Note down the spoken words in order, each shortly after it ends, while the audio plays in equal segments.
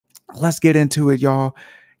let's get into it, y'all.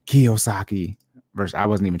 Kiyosaki versus, I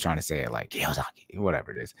wasn't even trying to say it like Kiyosaki,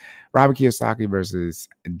 whatever it is. Robert Kiyosaki versus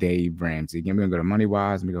Dave Ramsey. Again, we're going to go to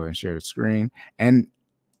MoneyWise. Let me go ahead and share the screen. And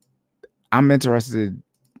I'm interested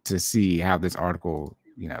to see how this article,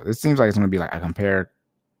 this seems like it's going to be like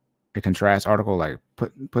a contrast article, like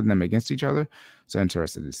putting them against each other. So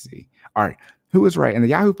interested to see. All right. Who was right? And the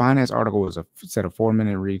Yahoo Finance article was said a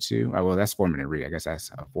 4-minute read too. Oh, well, that's 4-minute read. I guess that's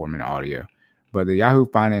a 4-minute audio. But the Yahoo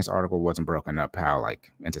Finance article wasn't broken up how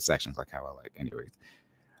like into sections like how I like. Anyways,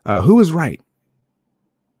 who was right?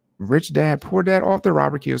 Rich Dad, Poor Dad author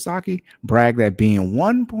Robert Kiyosaki bragged that being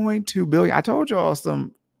 1.2 billion. I told y'all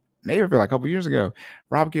maybe like a couple years ago,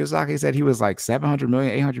 Robert Kiyosaki said he was like $700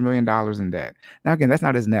 million, $800 million in debt. Now, again, that's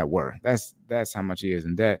not his net worth. That's how much he is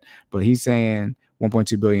in debt. But he's saying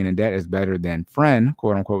 1.2 billion in debt is better than friend,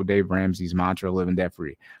 quote unquote, Dave Ramsey's mantra, living debt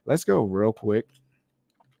free. Let's go real quick.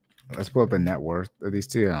 Let's pull up the net worth of these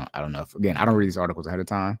two. I don't know. Again, I don't read these articles ahead of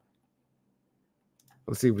time.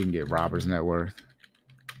 Let's see if we can get Robert's net worth.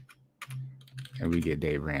 And we get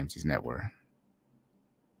Dave Ramsey's net worth.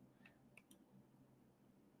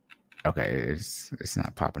 Okay, it's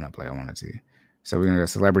not popping up like I wanted to. So we're going to go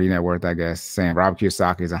celebrity net worth, I guess, saying Robert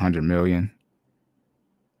Kiyosaki is 100 million.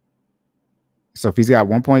 So if he's got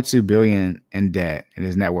 1.2 billion in debt and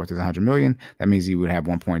his net worth is 100 million, that means he would have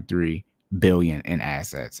 1.3 billion in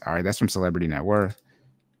assets. All right, that's from celebrity net worth.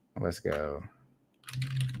 Let's go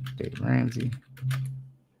Dave Ramsey.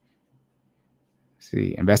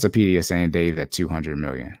 See, Investopedia is saying Dave at 200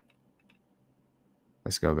 million.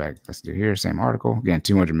 Let's go back. Let's do here, same article. Again,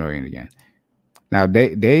 200 million again. Now,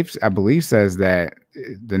 Dave, I believe, says that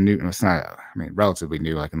the new, it's not, I mean, relatively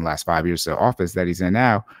new, like in the last 5 years, so office that he's in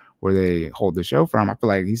now, where they hold the show from, I feel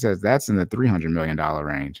like he says that's in the $300 million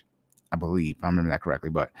range. I believe, if I remember that correctly.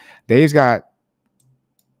 But Dave's got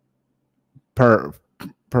per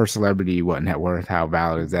celebrity, what net worth, how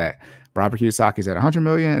valid is that? Robert Kiyosaki's at 100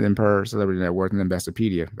 million, and then per celebrity net worth, and then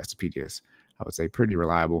Investopedia's, I would say, pretty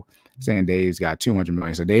reliable, saying Dave's got 200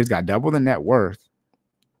 million. So Dave's got double the net worth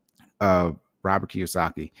of Robert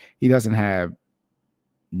Kiyosaki. He doesn't have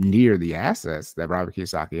near the assets that Robert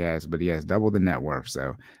Kiyosaki has, but he has double the net worth.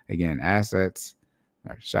 So again, assets,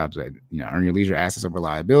 shout out to that, earn your leisure assets over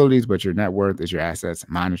liabilities, but your net worth is your assets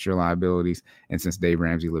minus your liabilities. And since Dave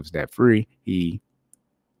Ramsey lives debt free, he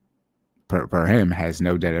per him has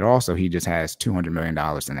no debt at all. So he just has $200 million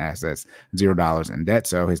in assets, $0 in debt.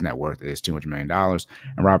 So his net worth is $200 million.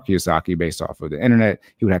 And Robert Kiyosaki, based off of the internet,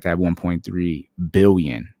 he would have to have 1.3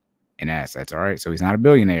 billion in assets. All right. So he's not a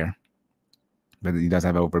billionaire, but he does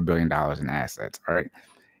have over $1 billion in assets. All right.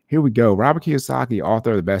 Here we go. Robert Kiyosaki,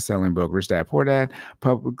 author of the best-selling book, Rich Dad, Poor Dad,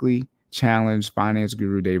 publicly challenged finance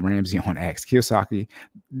guru Dave Ramsey on X. Kiyosaki,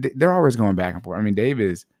 they're always going back and forth. I mean, Dave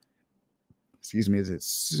is, excuse me, is it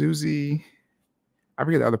Susie? I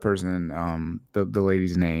forget the other person, the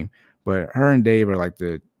lady's name, but her and Dave are like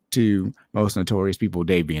the two most notorious people,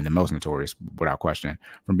 Dave being the most notorious without question,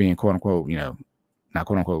 from being quote unquote, not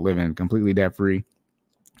quote unquote living completely debt free,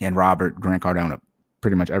 and Robert, Grant Cardone,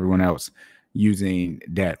 pretty much everyone else using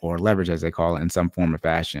debt or leverage, as they call it, in some form or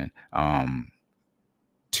fashion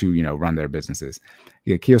to run their businesses.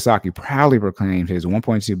 Yeah, Kiyosaki proudly proclaimed his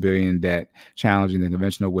 1.2 billion debt, challenging the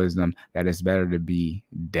conventional wisdom that it's better to be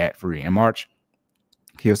debt free. In March,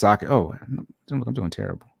 Kiyosaki, I'm doing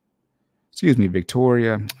terrible. Excuse me,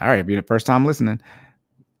 Victoria. All right, be the first time listening.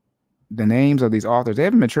 The names of these authors, they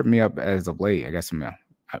haven't been tripping me up as of late. I guess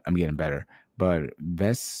I'm getting better. But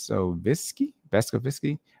Veskovsky.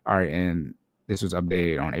 All right, and this was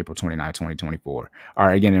updated on April 29, 2024. All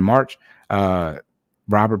right, again, in March,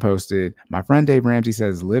 Robert posted, my friend Dave Ramsey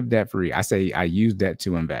says, live debt free. I say I use debt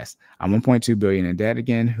to invest. I'm 1.2 billion in debt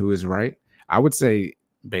again. Who is right? I would say,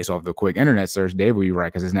 based off the quick internet search, Dave will be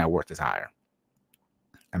right because his net worth is higher.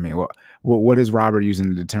 I mean, what is Robert using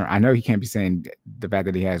to determine? I know he can't be saying the fact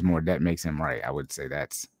that he has more debt makes him right. I would say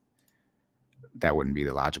that wouldn't be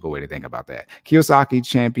the logical way to think about that. Kiyosaki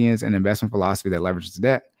champions an investment philosophy that leverages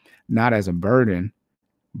debt, not as a burden,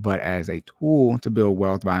 but as a tool to build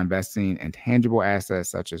wealth by investing in tangible assets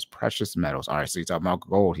such as precious metals. All right, so you're talking about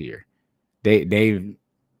gold here. Dave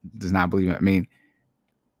does not believe it. I mean,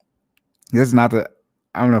 this is not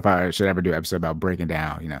I don't know if I should ever do an episode about breaking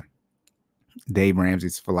down, Dave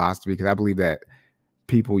Ramsey's philosophy, because I believe that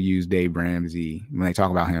people use Dave Ramsey when they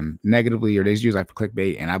talk about him negatively, or they just use like for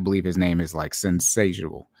clickbait. And I believe his name is like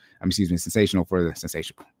sensational. Sensational for the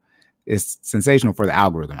sensational. It's sensational for the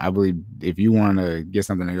algorithm. I believe if you want to get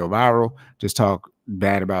something to go viral, just talk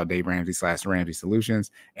bad about Dave Ramsey / Ramsey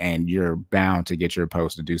Solutions, and you're bound to get your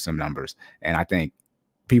post to do some numbers. And I think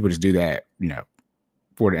people just do that,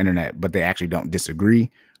 for the internet, but they actually don't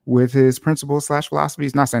disagree with his principles /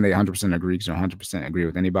 philosophies. Not saying they 100% agree, because you don't 100% agree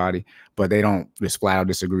with anybody, but they don't just flat out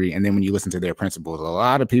disagree. And then when you listen to their principles, a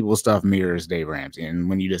lot of people's stuff mirrors Dave Ramsey. And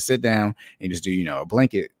when you just sit down and just do, a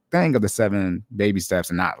blanket thing of the 7 baby steps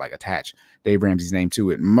and not like attach Dave Ramsey's name to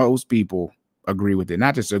it, most people agree with it.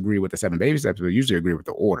 Not just agree with the 7 baby steps, but usually agree with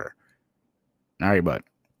the order. All right, but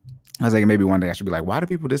I was like, maybe one day I should be like, why do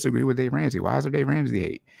people disagree with Dave Ramsey? Why is there Dave Ramsey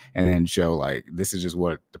hate? And then show like, this is just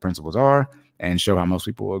what the principles are, and show how most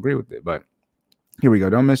people will agree with it. But here we go.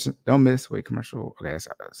 Don't miss. Wait, commercial. Okay, that's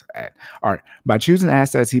ad. All right. By choosing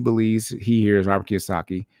assets he hears Robert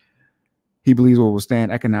Kiyosaki, he believes will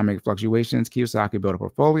withstand economic fluctuations. Kiyosaki built a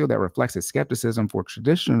portfolio that reflects his skepticism for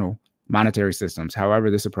traditional monetary systems.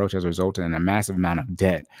 However, this approach has resulted in a massive amount of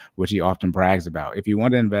debt, which he often brags about. If you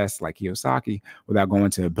want to invest like Kiyosaki without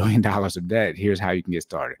going to $1 billion of debt, here's how you can get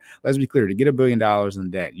started. Let's be clear. To get $1 billion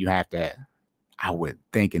in debt, you have to, I would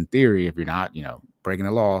think in theory, if you're not, breaking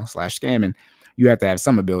the law / scamming, you have to have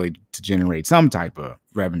some ability to generate some type of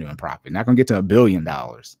revenue and profit. Not going to get to $1 billion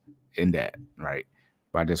in debt, right?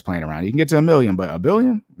 By just playing around. You can get to $1 million, but $1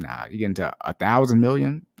 billion? Nah, you get into 1,000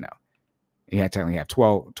 million? No. You technically have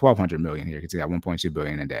 1,200 million here. You can see that 1.2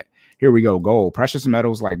 billion in debt. Here we go. Gold. Precious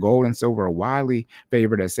metals like gold and silver are widely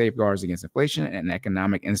favored as safeguards against inflation and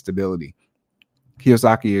economic instability.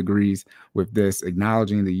 Kiyosaki agrees with this,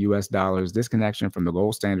 acknowledging the U.S. dollar's disconnection from the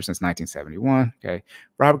gold standard since 1971. Okay.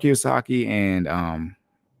 Robert Kiyosaki and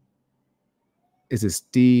is it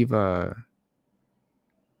Steve? I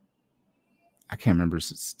can't remember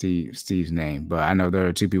Steve's name, but I know there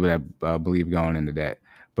are 2 people that believe going into debt.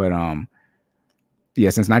 But yeah,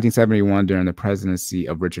 since 1971 during the presidency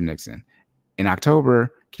of Richard Nixon. In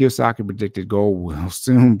October, Kiyosaki predicted gold will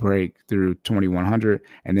soon break through 2,100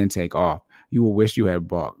 and then take off. You will wish you had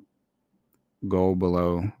bought gold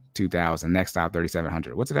below 2,000. Next stop,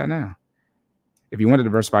 3,700. What's it at now? If you want to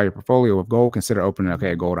diversify your portfolio with gold, consider opening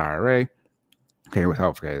a gold IRA. Okay, with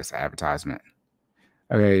help. Okay, it's an advertisement.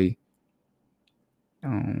 Okay.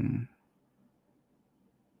 So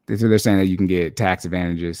they're saying that you can get tax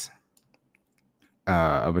advantages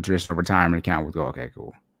of a traditional retirement account with gold. Okay,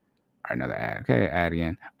 cool. All right, another ad. Okay, ad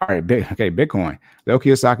again. All right, Bitcoin. Though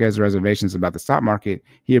Kiyosaki has reservations about the stock market,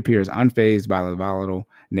 he appears unfazed by the volatile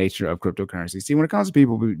nature of cryptocurrency. See, when it comes to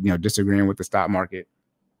people, disagreeing with the stock market,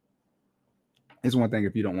 it's one thing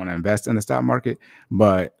if you don't want to invest in the stock market,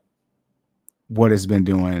 but what it's been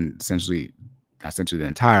doing essentially the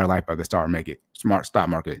entire life of the stock market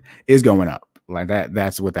is going up. Like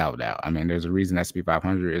that's without doubt. I mean, there's a reason S&P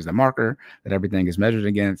 500 is the marker that everything is measured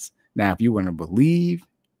against. Now, if you want to believe,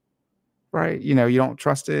 right, you don't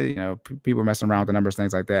trust it, people messing around with the numbers,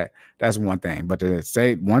 things like that, that's one thing. But to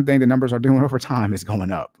say one thing the numbers are doing over time is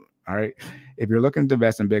going up. All right. If you're looking to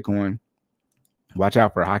invest in Bitcoin, watch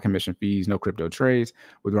out for high commission fees, no crypto trades.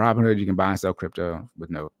 With Robinhood, you can buy and sell crypto with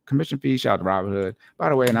no commission fees. Shout out to Robinhood. By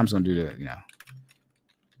the way, and I'm just going to do the,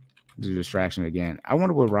 do distraction again. I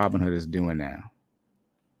wonder what Robinhood is doing now.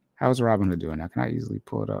 How's Robinhood doing now? Can I easily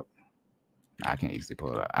pull it up? I can't easily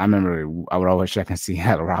pull it up. I remember I would always check and see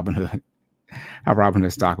how Robinhood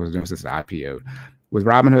stock was doing since the IPO. With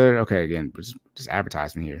Robinhood, okay, again, just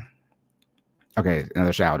advertisement here. Okay,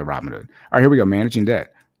 another shout out to Robinhood. All right, here we go. Managing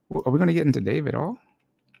debt. Are we going to get into Dave at all?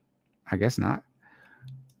 I guess not.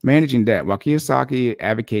 Managing debt. While Kiyosaki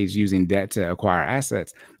advocates using debt to acquire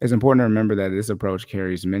assets, it's important to remember that this approach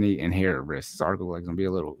carries many inherent risks. This article is going to be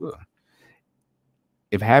a little.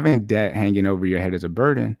 If having debt hanging over your head is a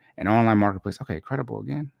burden, an online marketplace. Okay, credible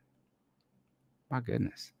again. My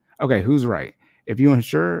goodness. Okay, who's right? If you're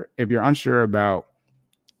unsure about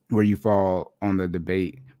where you fall on the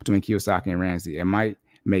debate between Kiyosaki and Ramsey, it might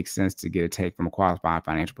make sense to get a take from a qualified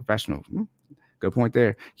financial professional. Good point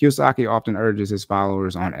there. Kiyosaki often urges his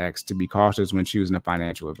followers on X to be cautious when choosing a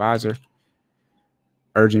financial advisor,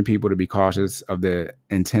 urging people to be cautious of the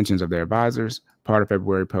intentions of their advisors. Part of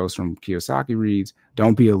February post from Kiyosaki reads,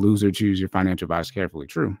 "Don't be a loser, choose your financial advisor carefully."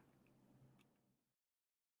 True.